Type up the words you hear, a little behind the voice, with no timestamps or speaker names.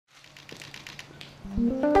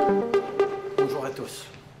Bonjour à tous.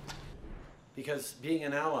 Because being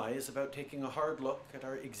an ally is about taking a hard look at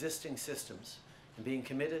our existing systems and being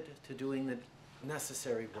committed to doing the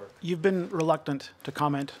necessary work. You've been reluctant to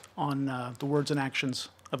comment on the words and actions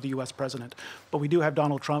of the U.S. president, but we do have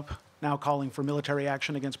Donald Trump now calling for military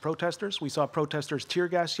action against protesters. We saw protesters tear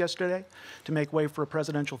gas yesterday to make way for a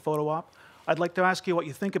presidential photo op. I'd like to ask you what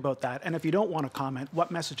you think about that, and if you don't want to comment,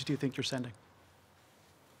 what message do you think you're sending?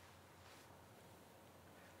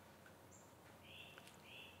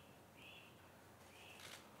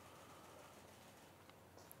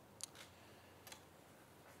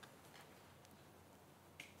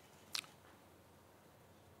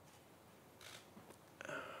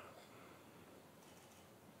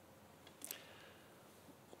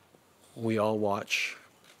 We all watch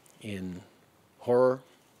in horror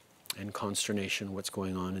and consternation what's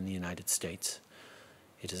going on in the United States.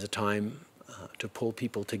 It is a time to pull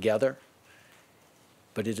people together,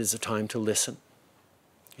 but it is a time to listen.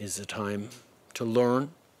 It is a time to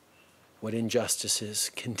learn what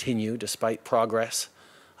injustices continue despite progress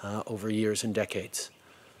over years and decades.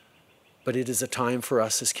 But it is a time for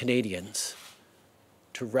us as Canadians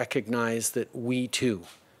to recognize that we too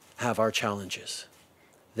have our challenges,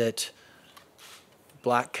 that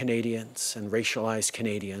Black Canadians and racialized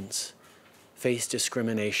Canadians face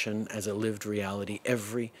discrimination as a lived reality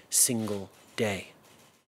every single day.